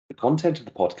The content of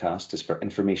the podcast is for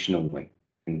information only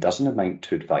and doesn't amount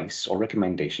to advice or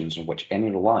recommendations on which any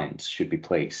reliance should be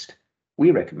placed.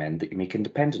 We recommend that you make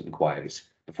independent inquiries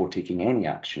before taking any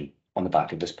action on the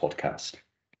back of this podcast.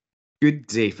 Good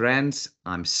day, friends.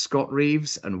 I'm Scott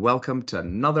Reeves, and welcome to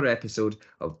another episode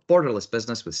of Borderless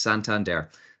Business with Santander,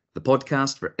 the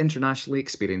podcast for internationally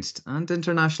experienced and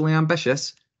internationally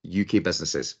ambitious UK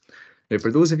businesses. Now,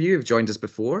 for those of you who've joined us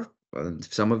before, and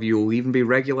some of you will even be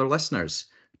regular listeners,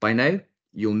 by now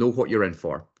you'll know what you're in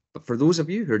for. But for those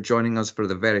of you who are joining us for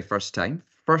the very first time,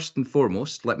 first and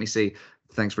foremost, let me say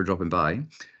thanks for dropping by.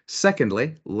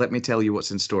 Secondly, let me tell you what's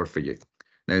in store for you.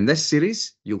 Now, in this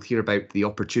series, you'll hear about the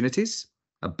opportunities,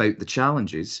 about the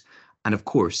challenges, and of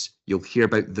course, you'll hear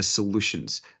about the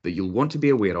solutions that you'll want to be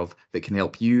aware of that can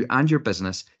help you and your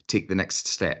business take the next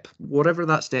step, whatever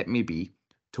that step may be,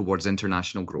 towards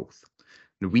international growth.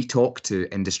 Now, we talk to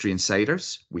industry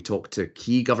insiders, we talk to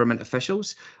key government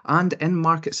officials, and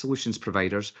in-market solutions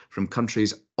providers from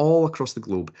countries all across the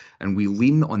globe, and we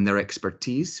lean on their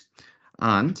expertise.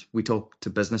 And we talk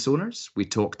to business owners, we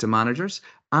talk to managers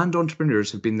and entrepreneurs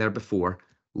who've been there before,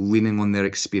 leaning on their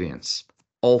experience,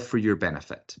 all for your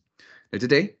benefit. Now,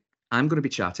 today, I'm going to be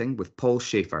chatting with Paul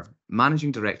Schaefer,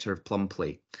 Managing Director of Plum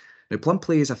Play. Now, Plum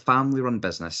Play is a family-run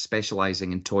business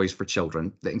specialising in toys for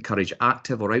children that encourage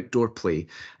active or outdoor play,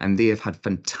 and they have had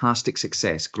fantastic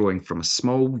success growing from a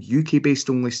small UK-based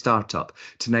only startup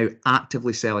to now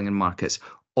actively selling in markets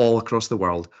all across the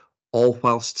world, all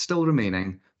whilst still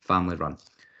remaining family run.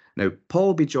 Now, Paul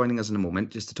will be joining us in a moment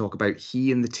just to talk about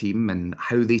he and the team and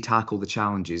how they tackle the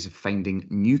challenges of finding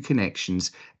new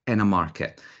connections in a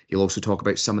market. He'll also talk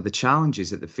about some of the challenges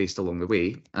that they've faced along the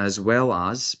way, as well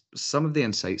as some of the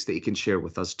insights that he can share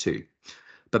with us too.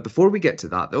 But before we get to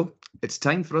that though, it's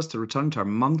time for us to return to our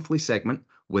monthly segment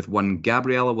with one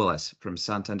Gabriella Willis from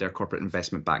Santander Corporate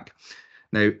Investment Bank.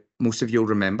 Now, most of you will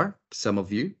remember, some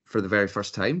of you for the very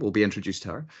first time will be introduced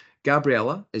to her.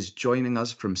 Gabriella is joining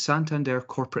us from Santander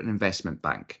Corporate Investment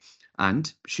Bank,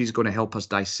 and she's going to help us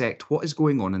dissect what is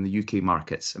going on in the UK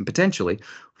markets and potentially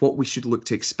what we should look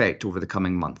to expect over the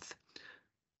coming month.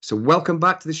 So welcome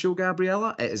back to the show,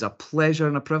 Gabriella. It is a pleasure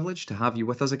and a privilege to have you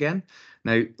with us again.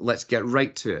 Now, let's get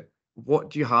right to it. What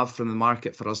do you have from the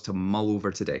market for us to mull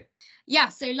over today? Yeah,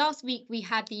 so last week we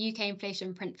had the UK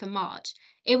inflation print for March.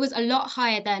 It was a lot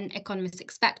higher than economists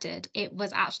expected. It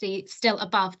was actually still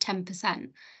above 10%.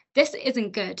 This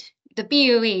isn't good. The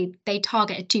BOE, they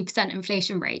target a 2%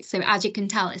 inflation rate. So as you can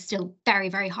tell, it's still very,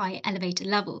 very high, elevated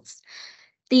levels.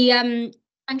 The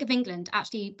Bank of England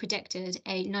actually predicted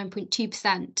a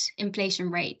 9.2% inflation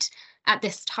rate at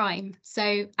this time.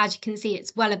 So as you can see,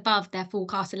 it's well above their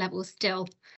forecasted levels still.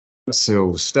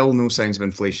 So still no signs of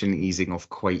inflation easing off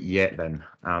quite yet then.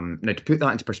 Now, to put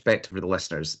that into perspective for the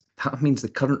listeners, that means the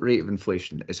current rate of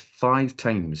inflation is 5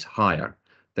 times higher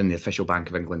than the official Bank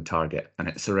of England target, and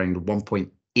it's around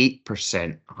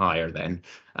 1.8% higher then,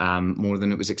 more than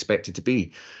it was expected to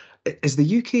be. Is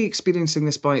the UK experiencing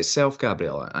this by itself,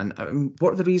 Gabriella? And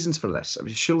what are the reasons for this? I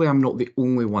mean, surely I'm not the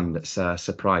only one that's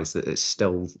surprised that it's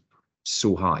still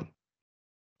so high.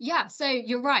 Yeah, so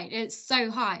you're right, it's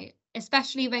so high,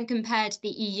 especially when compared to the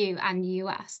EU and the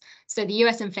US. So the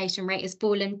US inflation rate has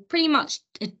fallen pretty much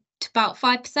to about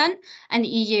 5%, and the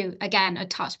EU, again, a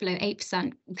touch below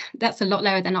 8%. That's a lot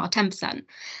lower than our 10%.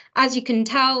 As you can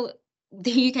tell,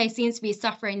 the UK seems to be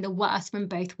suffering the worst from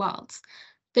both worlds.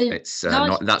 That's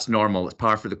normal. It's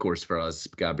par for the course for us,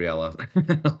 Gabriella.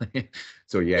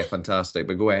 So yeah, fantastic.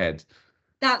 But go ahead.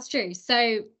 That's true.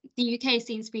 So the UK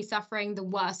seems to be suffering the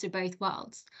worst of both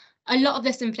worlds. A lot of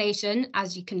this inflation,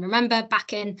 as you can remember,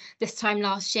 back in this time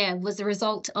last year, was a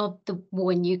result of the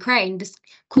war in Ukraine. This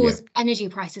caused energy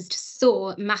prices to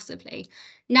soar massively.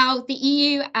 Now, the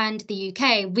EU and the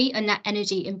UK, we are net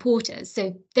energy importers.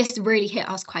 So this really hit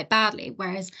us quite badly,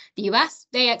 whereas the US,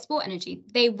 they export energy.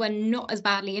 They were not as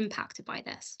badly impacted by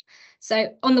this.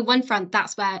 So on the one front,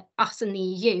 that's where us and the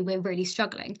EU, we're really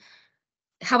struggling.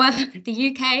 However, the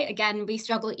UK, again, we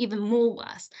struggle even more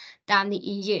worse than the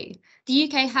EU. The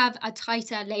UK have a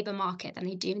tighter labour market than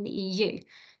they do in the EU.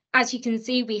 As you can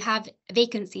see, we have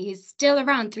vacancies still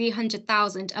around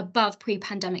 300,000 above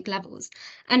pre-pandemic levels.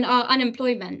 And our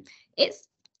unemployment, it's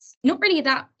not really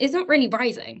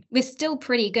rising. We're still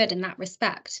pretty good in that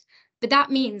respect. But that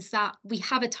means that we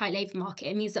have a tight labour market.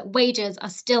 It means that wages are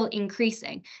still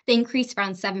increasing. They increased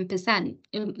around 7%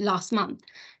 last month.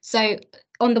 So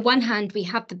on the one hand, we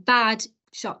have the bad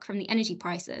shock from the energy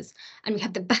prices, and we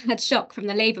have the bad shock from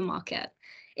the labour market.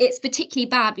 It's particularly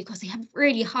bad because they have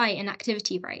really high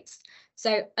inactivity rates.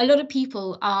 So a lot of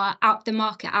people are out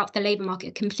of the labour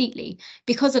market completely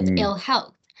because of ill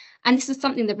health. And this is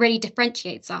something that really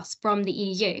differentiates us from the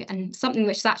EU and something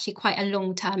which is actually quite a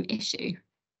long-term issue.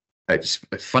 It's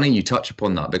funny you touch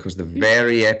upon that, because the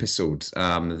very episode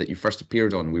that you first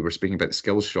appeared on, we were speaking about the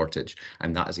skills shortage,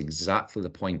 and that is exactly the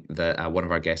point that one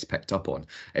of our guests picked up on,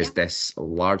 is this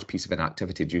large piece of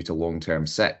inactivity due to long-term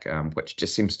sick, which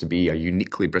just seems to be a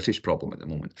uniquely British problem at the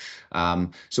moment.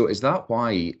 So is that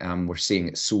why we're seeing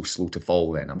it so slow to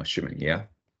fall then, I'm assuming, yeah?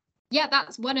 Yeah,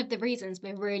 that's one of the reasons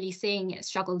we're really seeing it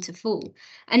struggle to fall.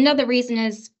 Another reason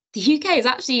is the UK is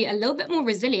actually a little bit more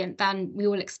resilient than we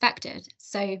all expected.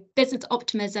 So business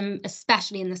optimism,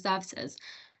 especially in the services,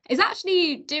 is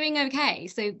actually doing okay.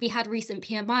 So we had recent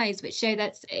PMIs which show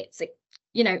that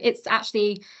it's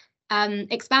actually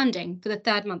expanding for the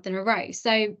third month in a row.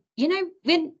 So,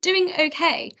 we're doing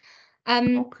okay.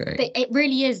 Okay. But it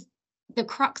really is, the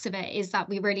crux of it is that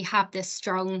we really have this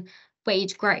strong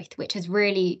wage growth, which is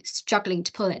really struggling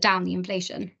to pull it down, the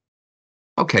inflation.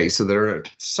 Okay, so there are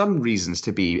some reasons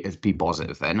to be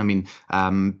positive then. I mean,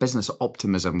 business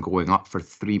optimism going up for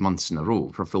 3 months in a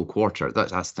row for a full quarter,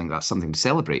 I think that's something to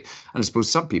celebrate. And I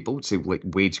suppose some people would say like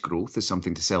wage growth is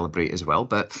something to celebrate as well.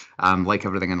 But like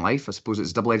everything in life, I suppose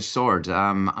it's a double-edged sword.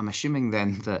 I'm assuming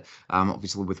then that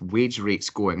obviously with wage rates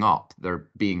going up, they're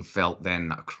being felt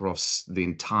then across the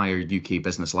entire UK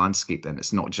business landscape then.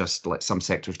 It's not just like some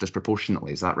sectors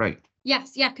disproportionately, is that right?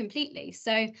 Yes, yeah, completely.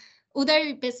 So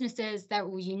although businesses, they're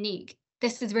all unique,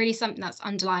 this is really something that's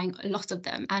underlying a lot of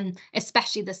them, and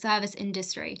especially the service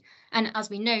industry. And as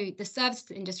we know, the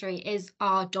services industry is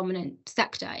our dominant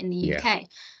sector in the UK.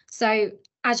 So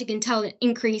as you can tell, an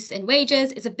increase in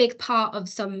wages is a big part of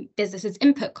some businesses'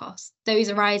 input costs. Those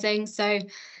are rising, so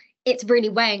it's really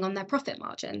weighing on their profit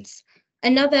margins.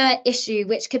 Another issue,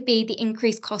 which could be the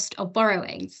increased cost of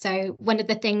borrowing. So one of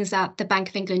the things that the Bank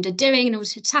of England are doing in order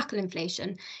to tackle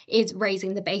inflation is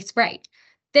raising the base rate.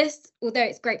 This, although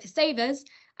it's great for savers,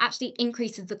 actually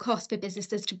increases the cost for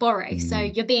businesses to borrow. So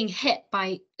you're being hit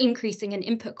by increasing an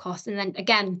input cost, and then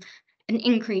again, an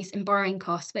increase in borrowing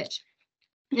costs, which,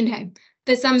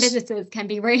 for some businesses can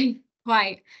be really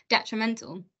quite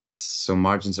detrimental. So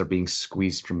margins are being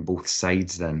squeezed from both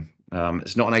sides then.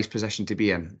 It's not a nice position to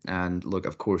be in. And look,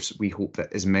 of course, we hope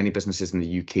that as many businesses in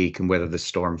the UK can weather the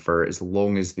storm for as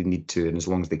long as they need to and as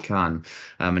long as they can,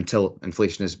 until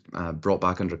inflation is brought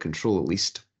back under control, at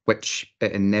least, which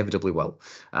it inevitably will.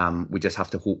 We just have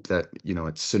to hope that,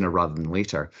 it's sooner rather than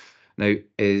later. Now,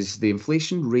 is the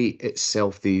inflation rate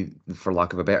itself, for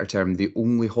lack of a better term, the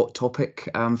only hot topic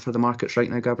for the markets right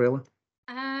now, Gabriella?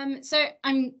 So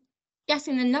I'm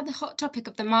guessing another hot topic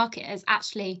of the market is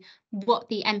actually what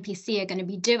the MPC are going to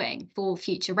be doing for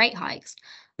future rate hikes.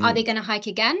 Are they going to hike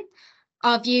again?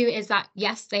 Our view is that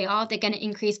yes, they are. They're going to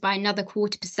increase by another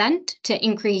 0.25% to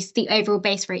increase the overall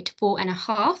base rate to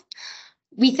 4.5%.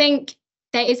 We think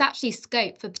there is actually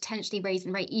scope for potentially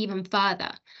raising rate even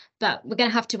further, but we're going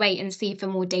to have to wait and see for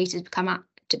more data to come out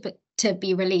to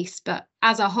be released. But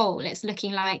as a whole, it's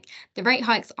looking like the rate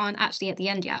hikes aren't actually at the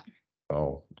end yet.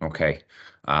 Oh, okay.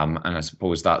 And I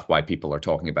suppose that's why people are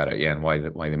talking about it, yeah, and why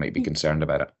they might be concerned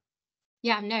about it.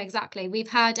 Yeah, no, exactly. We've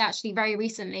had actually very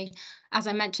recently, as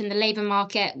I mentioned, the labour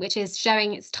market, which is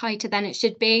showing it's tighter than it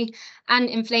should be, and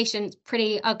inflation's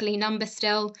pretty ugly number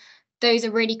still. Those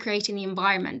are really creating the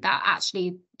environment that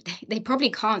actually they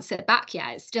probably can't sit back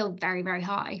yet. It's still very, very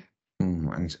high.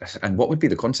 And what would be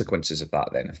the consequences of that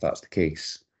then, if that's the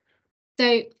case?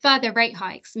 So further rate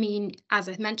hikes mean, as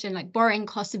I've mentioned, like borrowing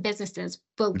costs of businesses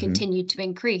will continue to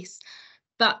increase.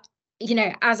 But,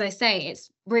 as I say,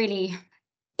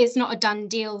 it's not a done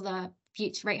deal, the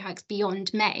future rate hikes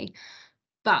beyond May.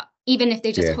 But even if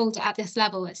they just hold it at this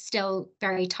level, it's still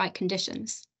very tight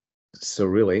conditions. So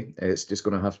really, it's just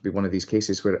going to have to be one of these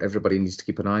cases where everybody needs to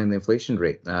keep an eye on the inflation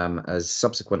rate, as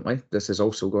subsequently, this is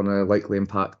also going to likely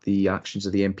impact the actions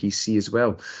of the MPC as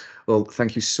well. Well,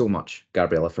 thank you so much,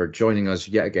 Gabriella, for joining us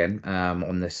yet again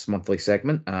on this monthly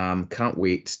segment. Can't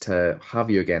wait to have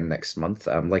you again next month.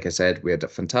 Like I said, we had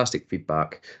fantastic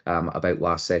feedback about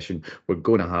last session. We're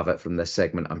going to have it from this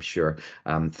segment, I'm sure.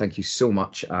 Thank you so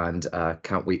much, and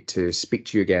can't wait to speak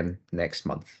to you again next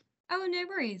month. Oh, no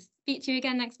worries. Speak to you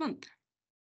again next month.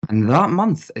 And that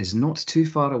month is not too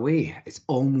far away. It's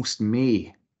almost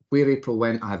May. Where April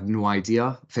went, I have no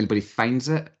idea. If anybody finds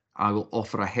it, I will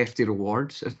offer a hefty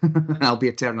reward. I'll be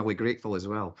eternally grateful as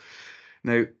well.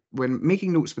 Now, when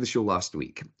making notes for the show last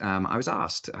week, I was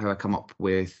asked how I come up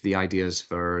with the ideas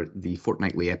for the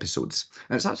fortnightly episodes.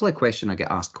 And it's actually a question I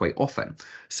get asked quite often.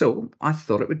 So I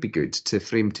thought it would be good to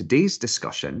frame today's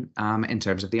discussion in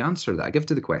terms of the answer that I give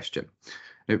to the question.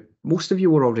 Now, most of you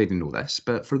will already know this,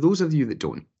 but for those of you that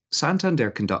don't, Santander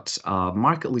conducts a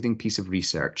market-leading piece of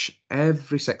research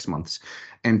every 6 months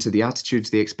into the attitudes,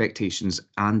 the expectations,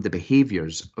 and the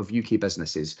behaviours of UK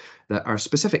businesses that are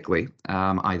specifically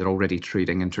either already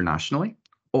trading internationally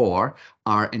or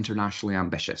are internationally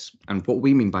ambitious. And what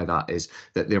we mean by that is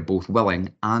that they're both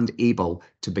willing and able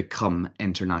to become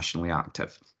internationally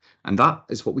active. And that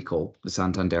is what we call the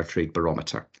Santander Trade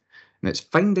Barometer. And its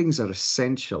findings are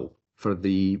essential for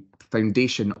the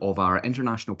foundation of our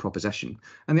international proposition,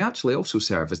 and they actually also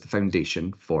serve as the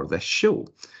foundation for this show.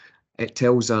 It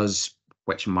tells us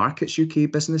which markets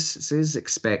UK businesses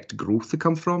expect growth to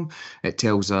come from. It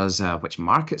tells us which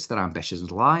markets their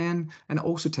ambitions lie in, and it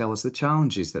also tells us the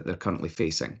challenges that they're currently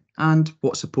facing and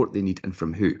what support they need and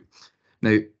from who.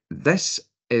 Now, this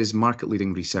is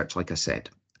market-leading research, like I said,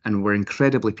 and we're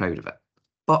incredibly proud of it.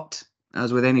 But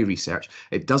as with any research,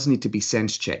 it does need to be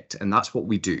sense-checked, and that's what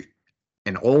we do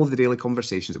in all of the daily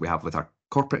conversations that we have with our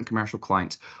corporate and commercial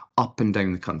clients up and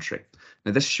down the country.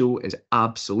 Now, this show is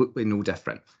absolutely no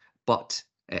different, but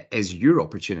it is your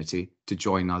opportunity to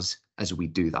join us as we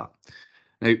do that.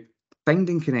 Now,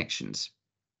 finding connections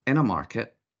in a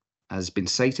market has been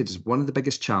cited as one of the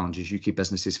biggest challenges UK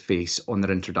businesses face on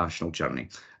their international journey,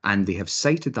 and they have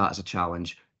cited that as a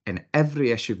challenge in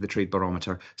every issue of the Trade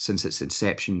Barometer since its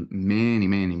inception many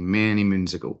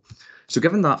moons ago. So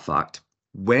given that fact,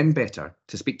 when better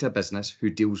to speak to a business who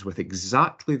deals with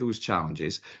exactly those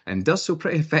challenges and does so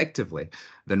pretty effectively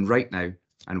than right now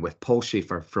and with Paul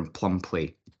Schaefer from Plum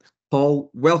Play.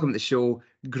 Paul, welcome to the show.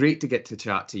 Great to get to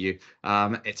chat to you.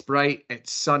 It's bright,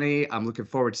 it's sunny. I'm looking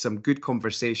forward to some good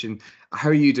conversation. How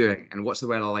are you doing, and what's the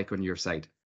weather like on your side?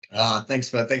 Thanks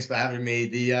for having me.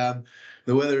 The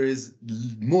weather is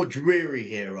more dreary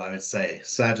here, I would say.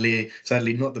 Sadly,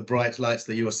 not the bright lights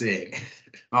that you're seeing.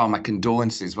 Oh, my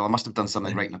condolences. Well, I must have done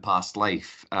something right in a past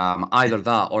life. Either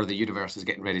that or the universe is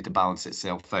getting ready to balance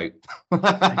itself out,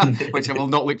 which I will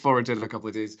not look forward to in a couple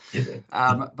of days.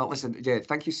 But listen, yeah,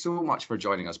 thank you so much for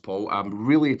joining us, Paul.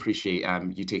 Really appreciate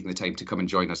you taking the time to come and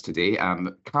join us today.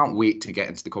 Can't wait to get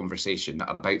into the conversation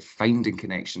about finding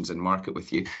connections in market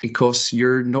with you, because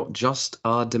you're not just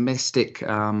a domestic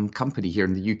company here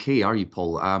in the UK, are you,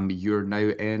 Paul? You're now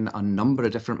in a number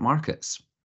of different markets.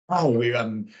 Oh,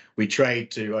 we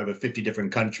trade to over 50 different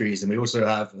countries, and we also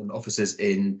have offices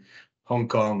in Hong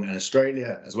Kong and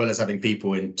Australia, as well as having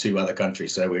people in 2 other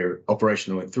countries. So we're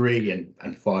operational in 3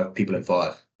 and 5 people in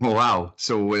 5. Oh, wow.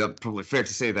 So probably fair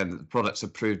to say then that the products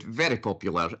have proved very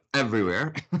popular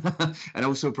everywhere. And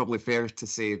also probably fair to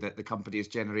say that the company is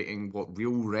generating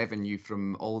real revenue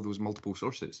from all of those multiple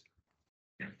sources.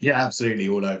 Yeah, absolutely.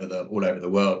 All over the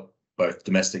world, both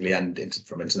domestically and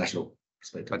from international.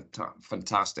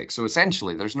 Fantastic. So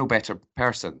essentially, there's no better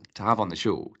person to have on the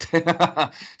show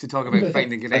to talk about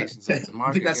finding connections into the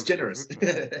market. I think that's generous.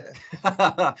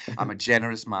 I'm a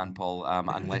generous man, Paul,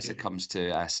 unless it comes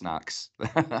to snacks.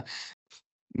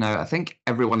 Now, I think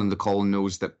everyone on the call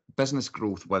knows that business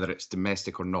growth, whether it's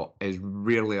domestic or not, is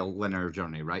rarely a linear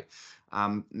journey, right?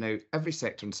 Now, every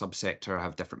sector and subsector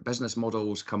have different business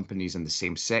models. Companies in the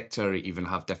same sector even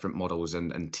have different models,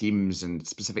 and teams and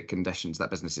specific conditions that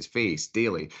businesses face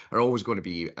daily are always going to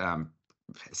be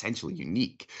essentially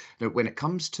unique. Now, when it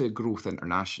comes to growth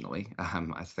internationally,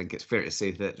 I think it's fair to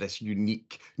say that this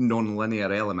unique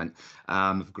non-linear element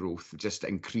of growth just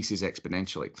increases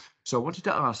exponentially. So I wanted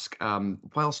to ask,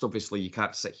 whilst obviously you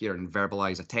can't sit here and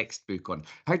verbalise a textbook on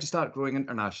how to start growing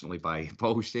internationally by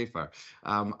Paul Schaefer,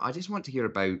 I just want to hear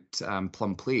about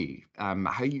Plum Play,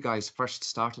 how you guys first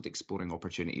started exploring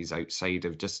opportunities outside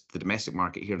of just the domestic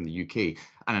market here in the UK.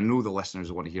 And I know the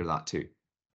listeners want to hear that too.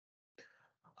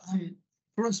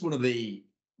 For us, one of the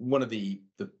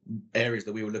areas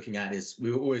that we were looking at is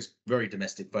we were always very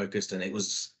domestic focused, and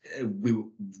we were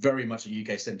very much a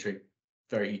UK centric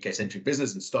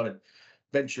business, and started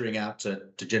venturing out to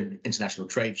international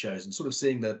trade shows and sort of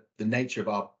seeing the nature of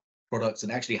our products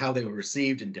and actually how they were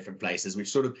received in different places,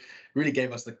 which sort of really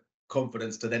gave us the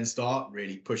confidence to then start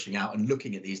really pushing out and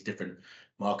looking at these different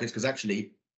markets, because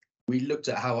actually we looked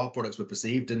at how our products were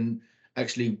perceived, and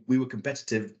actually we were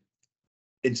competitive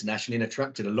internationally and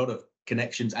attracted a lot of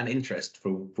connections and interest for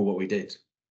what we did.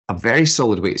 A very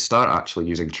solid way to start, actually,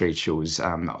 using trade shows.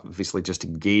 Obviously, just to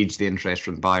gauge the interest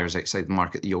from buyers outside the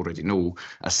market that you already know,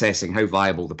 assessing how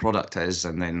viable the product is,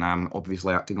 and then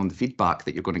obviously acting on the feedback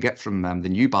that you're going to get from the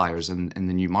new buyers in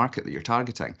the new market that you're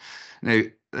targeting. Now,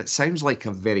 it sounds like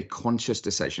a very conscious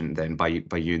decision then by you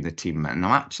and the team. And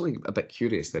I'm actually a bit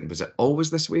curious then, was it always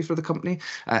this way for the company?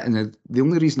 And the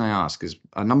only reason I ask is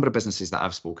a number of businesses that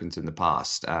I've spoken to in the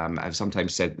past have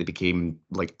sometimes said they became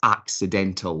like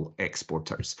accidental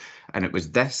exporters. And it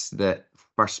was this that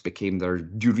first became their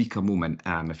eureka moment,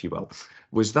 if you will.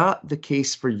 Was that the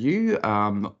case for you,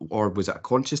 or was it a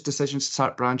conscious decision to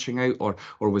start branching out,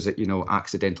 or was it,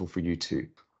 accidental for you too?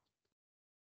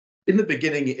 In the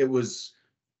beginning, it was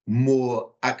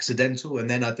more accidental. And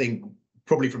then I think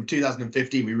probably from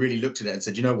 2015, we really looked at it and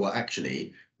said, you know what,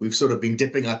 actually, we've sort of been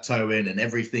dipping our toe in, and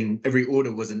every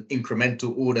order was an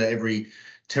incremental order. Every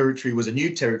territory was a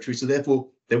new territory. So therefore,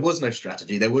 there was no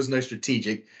strategy. There was no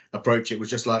strategic approach. It was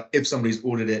just like, if somebody's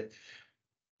ordered it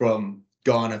from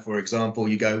Ghana, for example,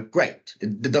 you go, great.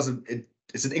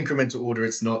 It's an incremental order.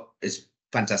 It's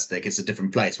fantastic. It's a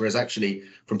different place. Whereas actually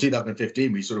from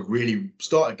 2015, we sort of really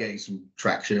started getting some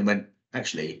traction and went,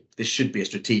 actually, this should be a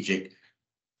strategic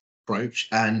approach.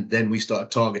 And then we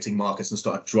started targeting markets and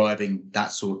started driving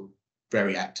that sort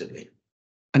very actively.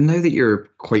 And now that you're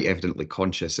quite evidently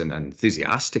conscious and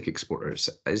enthusiastic exporters,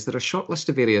 is there a short list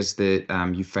of areas that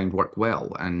you found work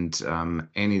well, and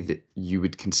any that you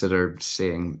would consider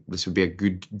saying this would be a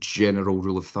good general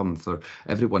rule of thumb for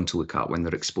everyone to look at when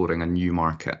they're exploring a new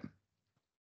market?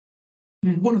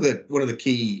 One of the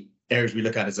key areas we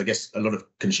look at is, I guess, a lot of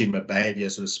consumer behavior,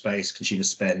 sort of space, consumer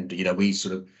spend. We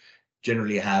sort of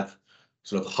generally have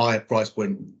sort of higher price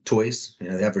point toys.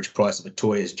 The average price of a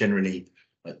toy is generally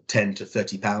like 10 to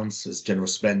 30 pounds as general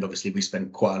spend. Obviously, we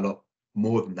spend quite a lot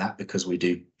more than that because we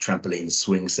do trampolines,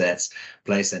 swing sets,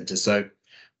 play centers. So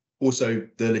also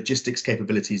the logistics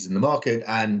capabilities in the market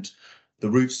and the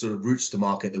routes to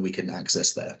market that we can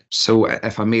access there. So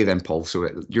if I may then, Paul, so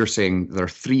you're saying there are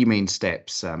three main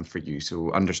steps for you.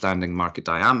 So understanding market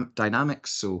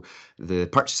dynamics, so the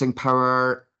purchasing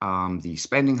power, the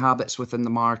spending habits within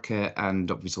the market, and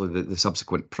obviously the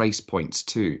subsequent price points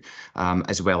too,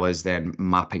 as well as then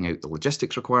mapping out the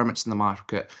logistics requirements in the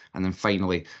market, and then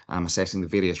finally assessing the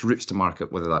various routes to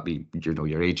market, whether that be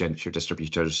your agents, your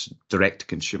distributors, direct to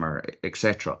consumer,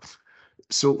 etc.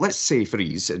 So let's say for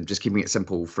ease, and just keeping it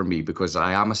simple for me, because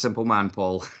I am a simple man,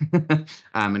 Paul,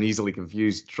 and easily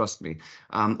confused, trust me.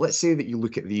 Let's say that you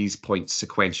look at these points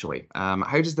sequentially.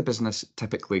 How does the business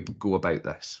typically go about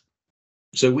this?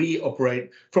 So we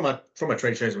operate from our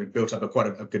trade shows. We've built up quite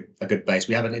a good base.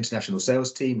 We have an international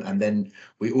sales team, and then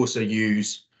we also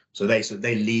use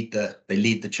they lead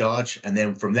the charge, and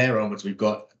then from there onwards we've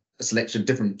got a selection of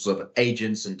different sort of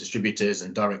agents and distributors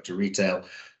and direct to retail,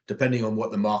 depending on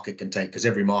what the market can take, because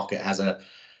every market has a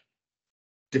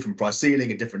different price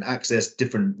ceiling, a different access,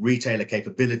 different retailer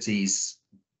capabilities,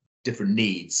 different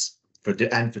needs for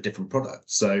different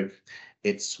products. So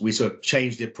we sort of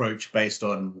change the approach based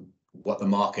on what the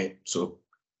market sort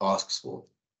of asks for.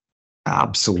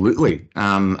 Absolutely.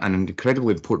 An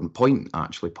incredibly important point,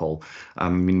 actually, Paul.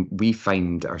 We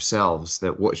find ourselves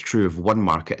that what is true of one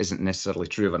market isn't necessarily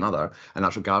true of another, and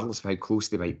that's regardless of how close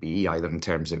they might be, either in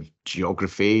terms of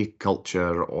geography,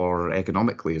 culture, or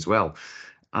economically as well.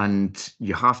 And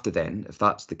you have to then, if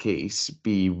that's the case,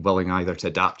 be willing either to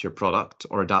adapt your product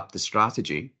or adapt the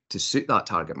strategy to suit that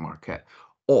target market,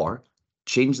 or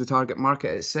change the target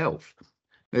market itself.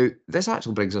 Now, this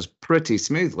actually brings us pretty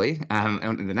smoothly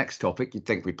onto the next topic. You'd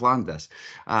think we planned this,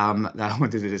 that I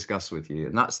wanted to discuss with you,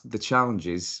 and that's the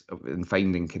challenges in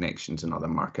finding connections in other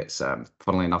markets.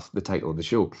 Funnily enough, the title of the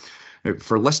show. Now,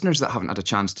 for listeners that haven't had a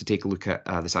chance to take a look at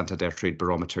the Santander Trade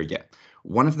Barometer yet,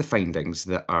 one of the findings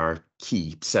that are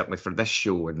key, certainly for this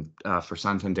show and for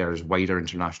Santander's wider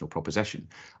international proposition,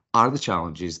 are the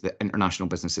challenges that international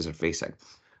businesses are facing.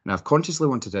 Now, I've consciously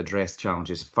wanted to address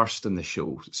challenges first in the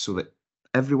show so that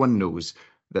everyone knows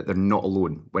that they're not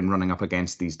alone when running up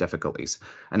against these difficulties,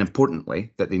 and importantly,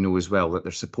 that they know as well that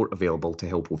there's support available to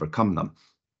help overcome them.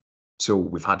 So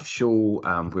we've had a show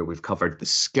where we've covered the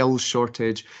skills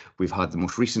shortage. We've had the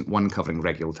most recent one covering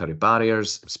regulatory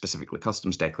barriers, specifically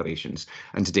customs declarations.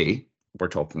 And today we're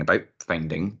talking about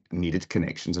finding needed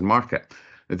connections in market.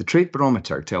 Now, the Trade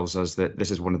Barometer tells us that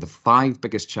this is one of the 5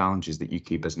 biggest challenges that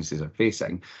UK businesses are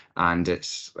facing. And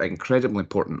it's incredibly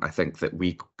important, I think, that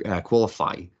we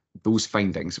qualify those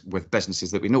findings with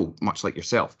businesses that we know, much like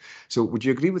yourself. So would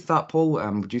you agree with that, Paul?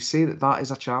 Would you say that that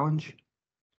is a challenge?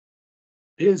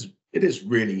 It is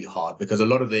really hard because a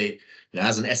lot of the,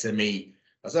 as an SME,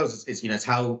 ourselves, it's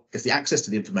the access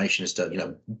to the information as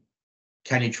to,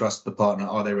 can you trust the partner?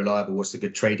 Are they reliable? What's the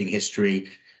good trading history?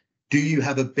 Do you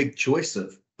have a big choice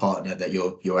of partner that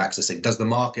you're accessing? Does the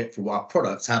market for our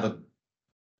products have a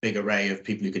big array of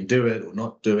people who can do it or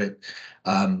not do it?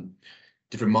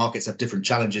 Different markets have different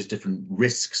challenges, different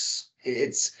risks.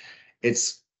 We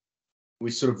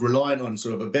sort of reliant on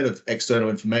sort of a bit of external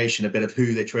information, a bit of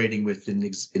who they're trading with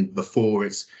before.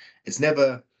 It's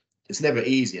never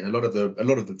easy, and a lot of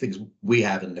the things we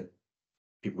have and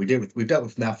people we've dealt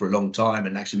with now for a long time,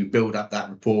 and actually we build up that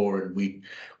rapport, and we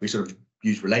sort of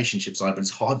use relationship side, but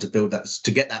it's hard to build that,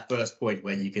 to get that first point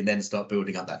where you can then start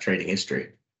building up that trading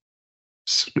history.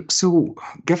 So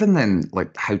given then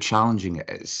like how challenging it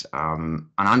is, and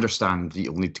I understand that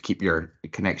you'll need to keep your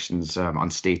connections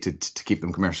unstated to keep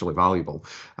them commercially valuable,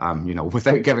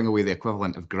 without giving away the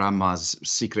equivalent of grandma's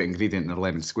secret ingredient in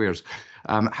 11 squares.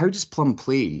 How does Plum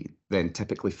Play then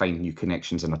typically find new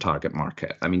connections in a target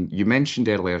market? I mean, you mentioned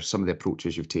earlier some of the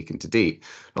approaches you've taken to date,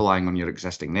 relying on your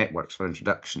existing networks for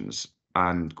introductions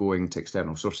and going to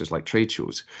external sources like trade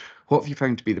shows. What have you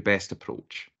found to be the best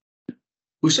approach?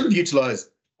 We sort of utilize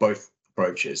both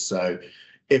approaches. So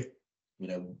if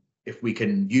we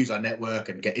can use our network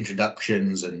and get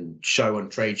introductions and show on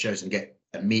trade shows and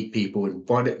meet people and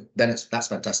find it, then that's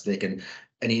fantastic. And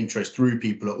any interest through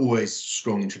people are always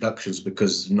strong introductions,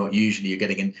 because not usually you're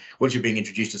getting in, once you're being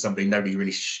introduced to somebody, nobody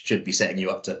really should be setting you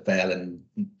up to fail, and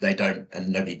they don't, and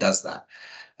nobody does that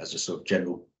as just sort of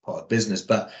general part of business.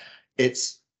 But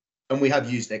and we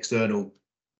have used external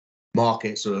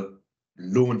market sort of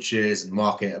launches and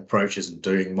market approaches and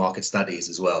doing market studies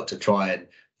as well to try and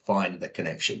find the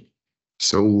connection.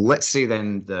 So let's say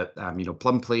then that,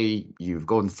 Plum Play, you've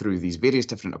gone through these various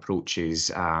different approaches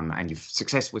and you've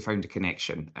successfully found a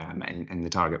connection in the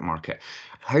target market.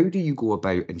 How do you go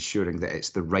about ensuring that it's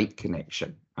the right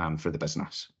connection for the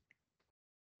business?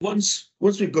 Once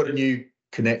we've got a new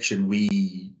connection,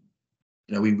 we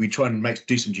try and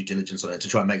do some due diligence on it to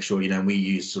try and make sure, we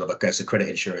use sort of, I guess, a credit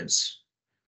insurance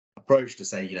approach to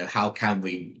say, how can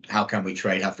we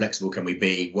trade, how flexible can we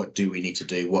be, what do we need to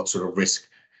do, what sort of risk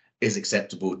is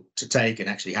acceptable to take, and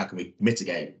actually how can we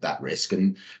mitigate that risk.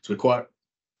 And so we're quite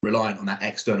reliant on that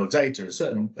external data,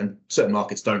 and certain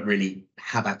markets don't really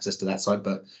have access to that side,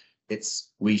 but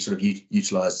we sort of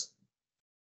utilize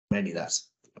mainly that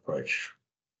approach.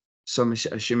 So I'm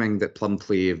assuming that Plum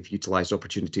Play have utilised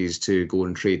opportunities to go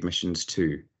on trade missions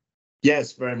too.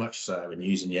 Yes, very much so. And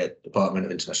using Department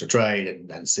of International Trade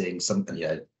and seeing something,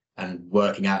 and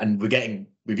working out. And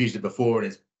we've used it before, and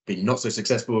it's been not so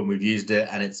successful. And we've used it,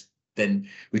 and then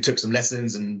we took some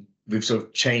lessons, and we've sort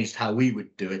of changed how we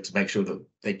would do it to make sure that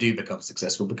they do become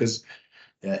successful. Because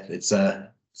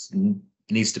it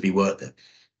needs to be worth it.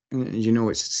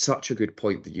 It's such a good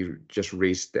point that you just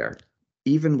raised there.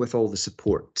 Even with all the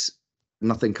support,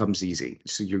 nothing comes easy.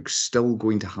 So you're still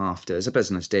going to have to, as a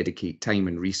business, dedicate time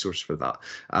and resource for that.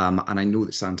 And I know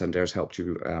that Santander's helped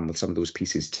you with some of those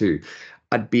pieces too.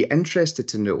 I'd be interested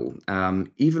to know,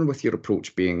 even with your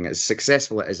approach being as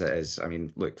successful as it is, I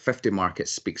mean, look, 50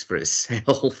 markets speaks for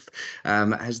itself.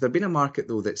 Has there been a market,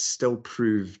 though, that's still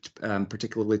proved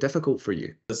particularly difficult for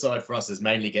you? The side for us is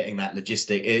mainly getting that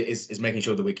logistic, is making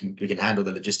sure that we can handle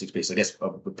the logistics piece. I guess a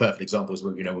perfect example is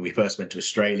when we first went to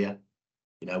Australia.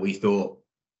 We thought,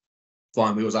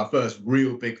 fine, it was our first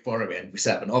real big foray. We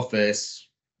set up an office.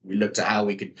 We looked at how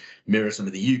we could mirror some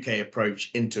of the UK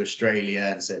approach into Australia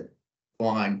and said,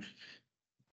 fine,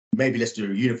 maybe let's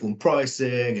do a uniform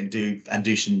pricing and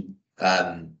do some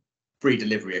free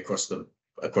delivery across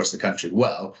the country.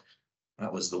 Well,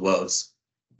 that was the world's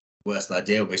worst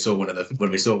idea. When we saw one of the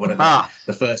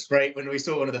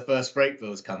first freight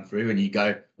bills come through, and you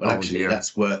go, well, actually,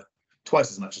 that's worth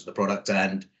twice as much as the product,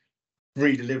 and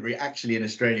free delivery actually in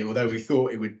Australia, although we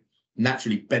thought it would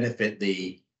naturally benefit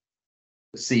the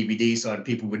CBD side of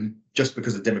people, wouldn't, just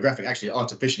because of demographic, actually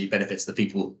artificially benefits the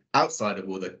people outside of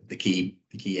all the key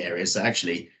areas. So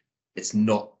actually it's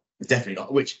definitely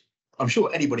not, which I'm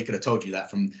sure anybody could have told you that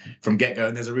from get-go,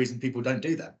 and there's a reason people don't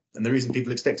do that, and the reason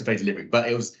people expect to pay delivery. But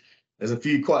there's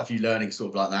quite a few learnings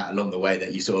sort of like that along the way,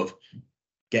 that you sort of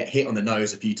get hit on the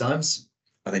nose a few times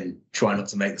and then try not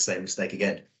to make the same mistake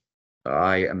again.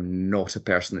 I am not a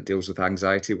person that deals with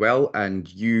anxiety well,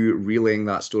 and you relaying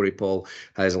that story, Paul,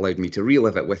 has allowed me to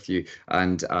relive it with you,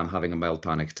 and I'm having a mild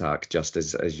panic attack just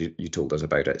as you told us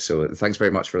about it. So thanks very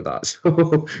much for that.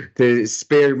 So to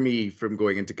spare me from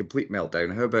going into complete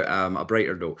meltdown, how about a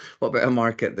brighter note? What about a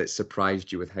market that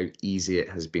surprised you with how easy it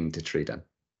has been to trade in?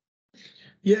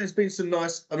 Yeah, it's been some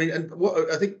nice. I mean, and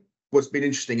what I think what's been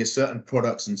interesting is certain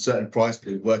products and certain price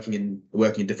points working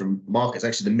in different markets.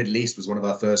 Actually, the Middle East was one of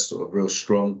our first sort of real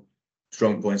strong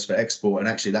points for export, and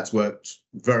actually that's worked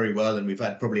very well. And we've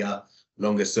had probably our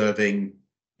longest serving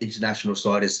international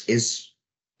side is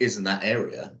in that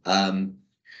area.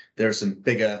 There are some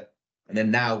bigger, and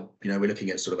then now we're looking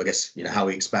at sort of, I guess, how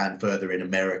we expand further in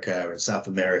America and South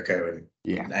America and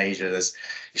in Asia.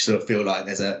 You sort of feel like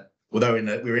although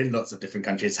we're in lots of different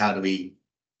countries, how do we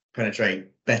penetrate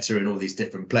better in all these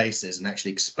different places and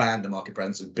actually expand the market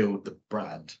brands and build the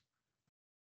brand?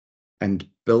 And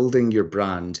building your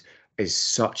brand is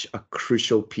such a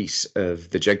crucial piece of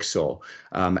the jigsaw.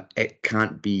 It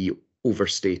can't be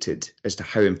overstated as to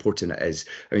how important it is.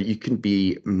 I mean, you can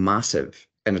be massive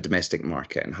in a domestic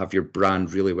market and have your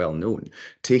brand really well known.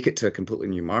 Take it to a completely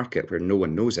new market where no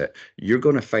one knows it. You're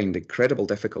going to find incredible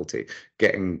difficulty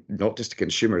getting not just to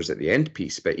consumers at the end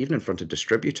piece, but even in front of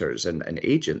distributors and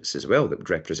agents as well that would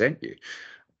represent you.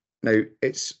 Now,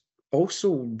 it's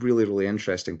also really, really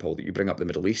interesting, Paul, that you bring up the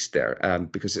Middle East there,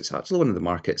 because it's actually one of the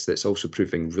markets that's also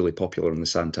proving really popular on the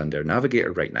Santander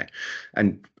Navigator right now.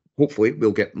 And hopefully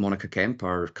we'll get Monica Kemp,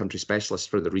 our country specialist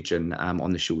for the region,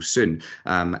 on the show soon,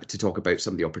 to talk about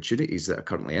some of the opportunities that are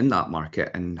currently in that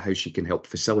market and how she can help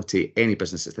facilitate any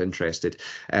business that's interested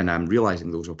in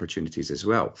realising those opportunities as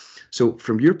well. So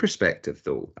from your perspective,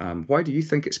 though, why do you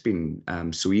think it's been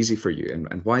so easy for you,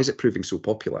 and why is it proving so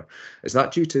popular? Is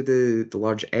that due to the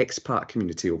large expat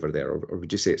community over there, or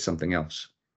would you say it's something else?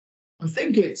 I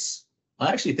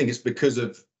actually think it's because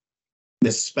of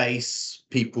the space.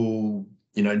 People,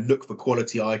 look for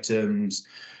quality items,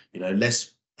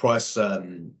 less price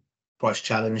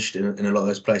challenged in a lot of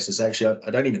those places. Actually,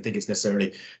 I don't even think it's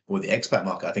necessarily for the expat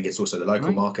market. I think it's also the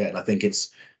local market, and I think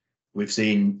we've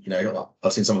seen,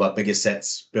 I've seen some of our biggest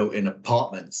sets built in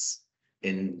apartments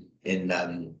in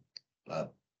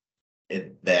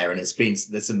there, and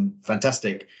there's some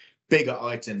fantastic bigger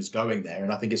items going there,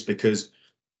 and I think it's because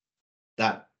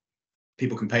that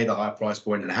people can pay the higher price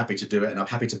point and are happy to do it, and I'm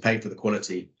happy to pay for the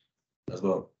quality as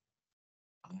well.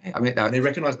 I mean, and they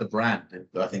recognize the brand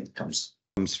that I think comes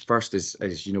first. As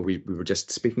we were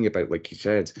just speaking about, like you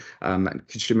said,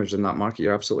 consumers in that market,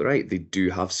 you're absolutely right, they do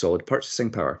have solid purchasing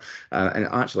power, and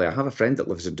actually I have a friend that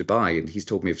lives in Dubai, and he's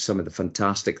told me of some of the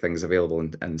fantastic things available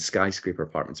in skyscraper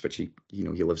apartments, which he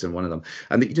lives in one of them,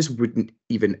 and that you just wouldn't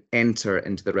even enter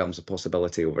into the realms of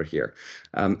possibility over here.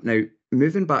 Now,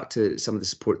 moving back to some of the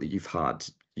support that you've had,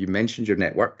 you mentioned your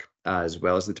network, as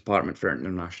well as the Department for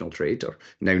International Trade, or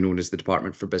now known as the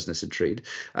Department for Business and Trade,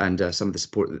 and some of the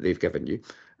support that they've given you.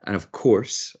 And of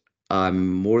course,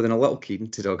 I'm more than a little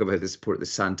keen to talk about the support that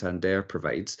Santander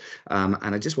provides. And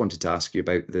I just wanted to ask you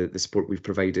about the support we've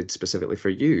provided specifically for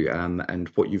you, and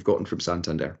what you've gotten from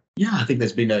Santander. Yeah, I think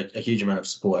there's been a huge amount of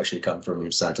support actually come from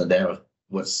Santander.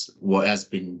 What has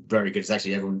been very good is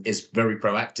actually everyone is very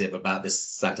proactive about this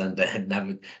Santander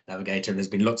Navigator, and there's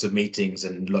been lots of meetings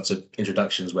and lots of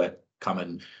introductions where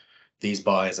these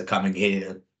buyers are coming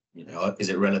here, is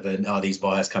it relevant, are these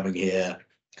buyers coming here,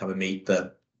 come and meet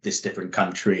this different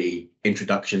country,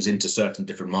 introductions into certain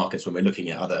different markets. When we're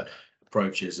looking at other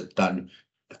approaches, have done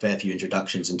a fair few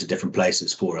introductions into different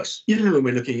places for us. When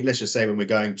we're looking, let's just say when we're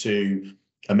going to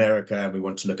America and we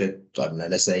want to look at, I don't know,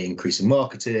 let's say increasing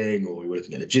marketing, or we're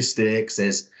looking at logistics,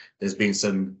 there's been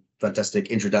some fantastic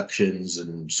introductions,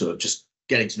 and sort of just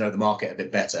getting to know the market a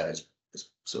bit better has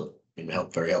sort of been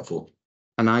very helpful.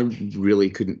 And I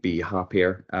really couldn't be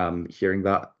happier hearing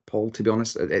that, Paul, to be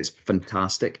honest. It's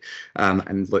fantastic.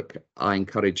 And look, I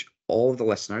encourage all of the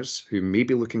listeners who may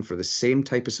be looking for the same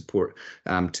type of support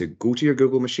to go to your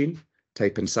Google machine,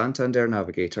 type in Santander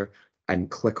Navigator, and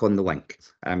click on the link.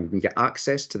 You can get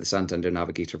access to the Santander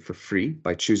Navigator for free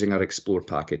by choosing our Explore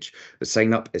package. The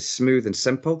sign up is smooth and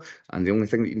simple, and the only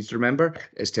thing that you need to remember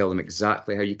is tell them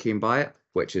exactly how you came by it,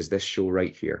 which is this show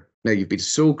right here. Now, you've been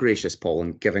so gracious, Paul,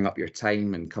 in giving up your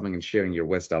time and coming and sharing your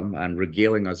wisdom and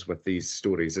regaling us with these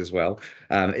stories as well.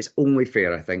 It's only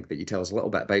fair, I think, that you tell us a little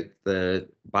bit about the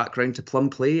background to Plum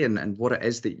Play and what it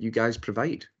is that you guys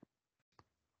provide.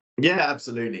 Yeah,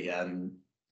 absolutely.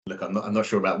 Look, I'm not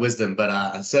sure about wisdom,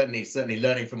 but certainly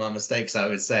learning from our mistakes, I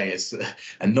would say, is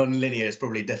and non-linear is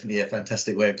probably definitely a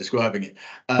fantastic way of describing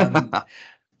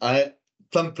it.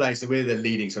 Plum Play, so we're the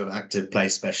leading sort of active play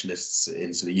specialists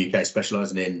in sort of the UK,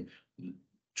 specialising in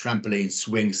trampoline,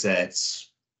 swing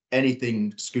sets,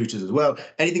 anything, scooters as well,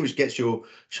 anything which gets your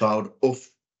child off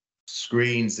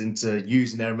screens into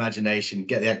using their imagination,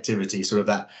 get the activity, sort of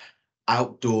that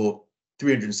outdoor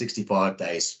 365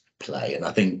 days play. And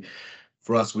I think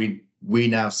for us, we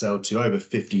now sell to over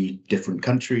 50 different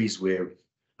countries. We're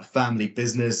a family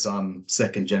business. I'm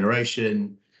second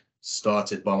generation.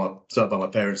 Started by my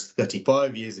parents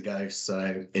 35 years ago.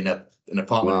 So in an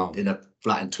apartment in a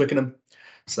flat in Twickenham.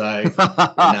 So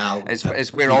now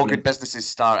it's where all good businesses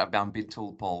start. I'm being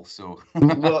told, Paul. So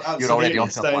well, you're already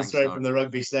off the stone's throw from the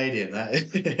rugby stadium.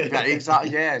 Yeah,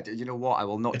 exactly. Yeah, you know what? I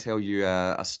will not tell you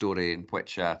a story in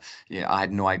which I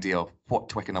had no idea what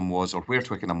Twickenham was or where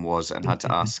Twickenham was, and had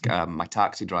to ask my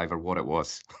taxi driver what it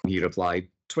was. He replied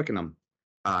Twickenham,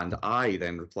 and I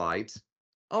then replied,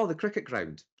 "Oh, the cricket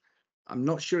ground." I'm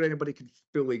not sure anybody could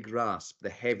fully grasp the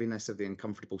heaviness of the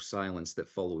uncomfortable silence that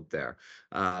followed there.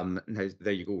 Now,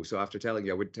 there you go. So after telling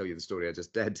you, I would tell you the story I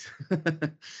just did.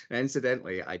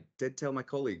 Incidentally, I did tell my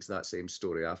colleagues that same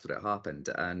story after it happened.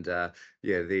 And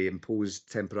yeah, they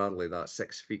imposed temporarily that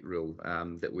 6 feet rule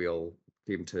that we all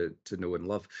came to know and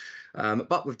love.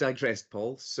 But we've digressed,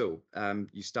 Paul. So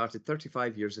you started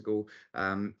 35 years ago.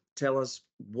 Tell us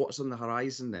what's on the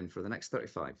horizon then for the next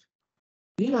 35.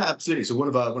 Yeah, absolutely. So one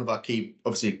of our key,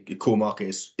 obviously, core market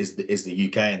is the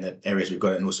UK and the areas we've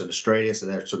got, and also in Australia. So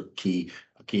they're sort of key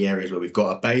areas where we've got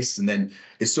our base, and then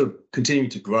it's sort of continuing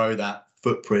to grow that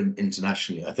footprint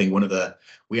internationally. I think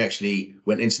we actually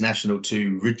went international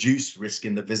to reduce risk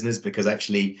in the business, because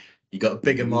actually you got a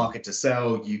bigger market to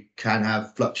sell. You can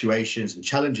have fluctuations and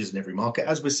challenges in every market,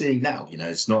 as we're seeing now.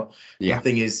 It's not,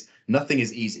 nothing is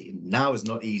easy. Now is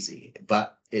not easy,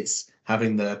 but it's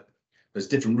having those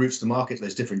different routes to market,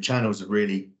 those different channels are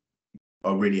really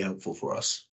helpful for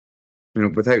us.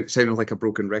 Without sounding like a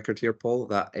broken record here, Paul,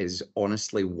 that is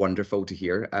honestly wonderful to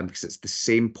hear, because it's the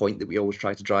same point that we always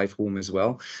try to drive home as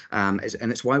well. And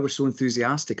it's why we're so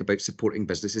enthusiastic about supporting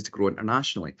businesses to grow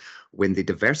internationally. When they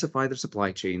diversify their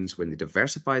supply chains, when they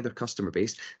diversify their customer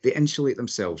base, they insulate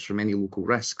themselves from any local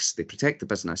risks. They protect the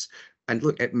business. And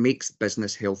look, it makes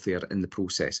business healthier in the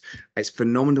process. It's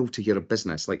phenomenal to hear a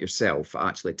business like yourself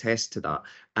actually attest to that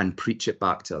and preach it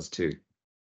back to us too.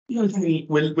 I think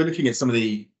we're looking at some of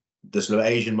the sort of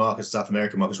Asian markets, South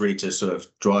American markets, really to sort of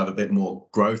drive a bit more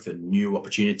growth and new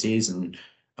opportunities. And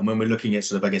when we're looking at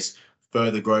sort of, I guess,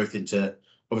 further growth into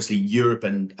obviously Europe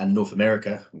and North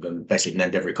America, I'm going to basically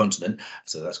named every continent,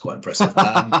 so that's quite impressive.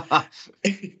 But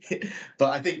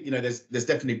I think, there's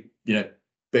definitely,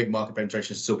 big market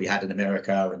penetration to still be had in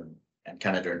America and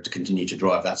Canada, and to continue to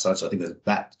drive that side. So I think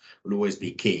that will always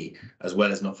be key, as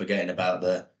well as not forgetting about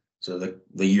the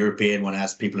European one,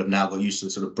 as people have now got used to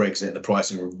the sort of Brexit and the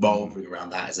pricing revolving around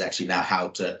that, is actually now how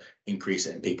to increase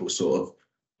it, and people sort of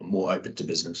are more open to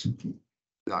business.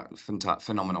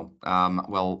 Phenomenal.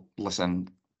 Well, listen,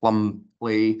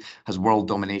 Plumley has world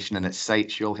domination in its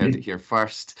sights. You all heard it here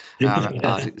first.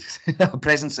 A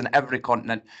presence in every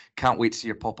continent. Can't wait to see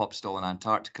your pop-up stall in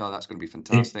Antarctica. That's going to be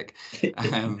fantastic.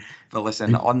 But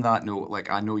listen, on that note,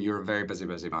 I know you're a very busy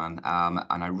man,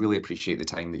 and I really appreciate the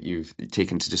time that you've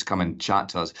taken to just come and chat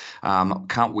to us.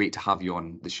 Can't wait to have you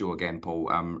on the show again, Paul.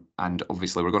 And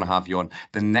obviously, we're going to have you on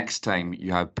the next time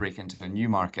you have break into a new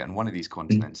market on one of these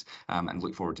continents, and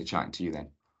look forward to chatting to you then.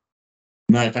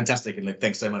 No, fantastic. And look,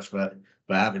 thanks so much for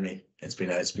having me. It's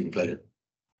been a pleasure.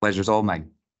 Pleasure's all mine.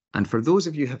 And for those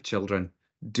of you who have children,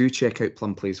 do check out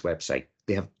Plumpley's website.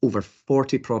 They have over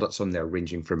 40 products on there,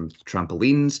 ranging from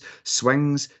trampolines,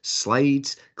 swings,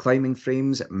 slides, climbing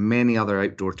frames, many other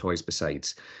outdoor toys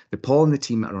besides. The Paul and the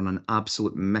team are on an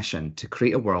absolute mission to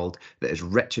create a world that is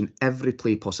rich in every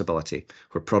play possibility,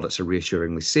 where products are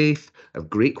reassuringly safe, of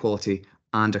great quality,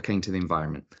 and are kind to the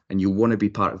environment. And you'll want to be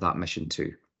part of that mission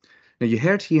too. Now, you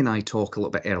heard he and I talk a little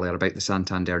bit earlier about the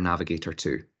Santander Navigator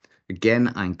 2.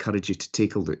 Again, I encourage you to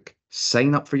take a look.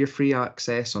 Sign up for your free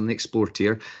access on the Explore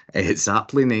tier. It's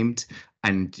aptly named,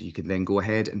 and you can then go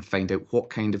ahead and find out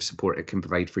what kind of support it can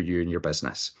provide for you and your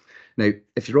business. Now,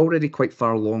 if you're already quite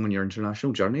far along on your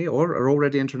international journey, or are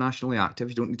already internationally active,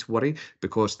 you don't need to worry,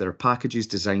 because there are packages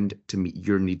designed to meet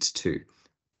your needs too.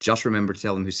 Just remember to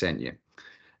tell them who sent you.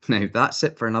 Now, that's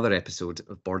it for another episode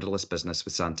of Borderless Business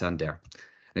with Santander.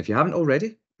 And if you haven't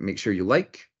already, make sure you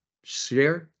like,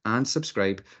 share, and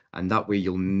subscribe, and that way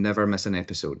you'll never miss an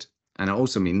episode. And it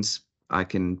also means I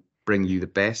can bring you the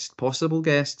best possible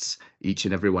guests each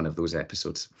and every one of those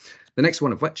episodes. The next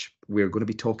one of which we're going to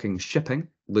be talking shipping,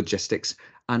 logistics,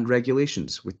 and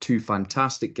regulations with two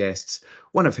fantastic guests,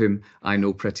 one of whom I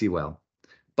know pretty well.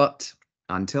 But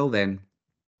until then,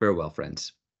 farewell,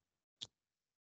 friends.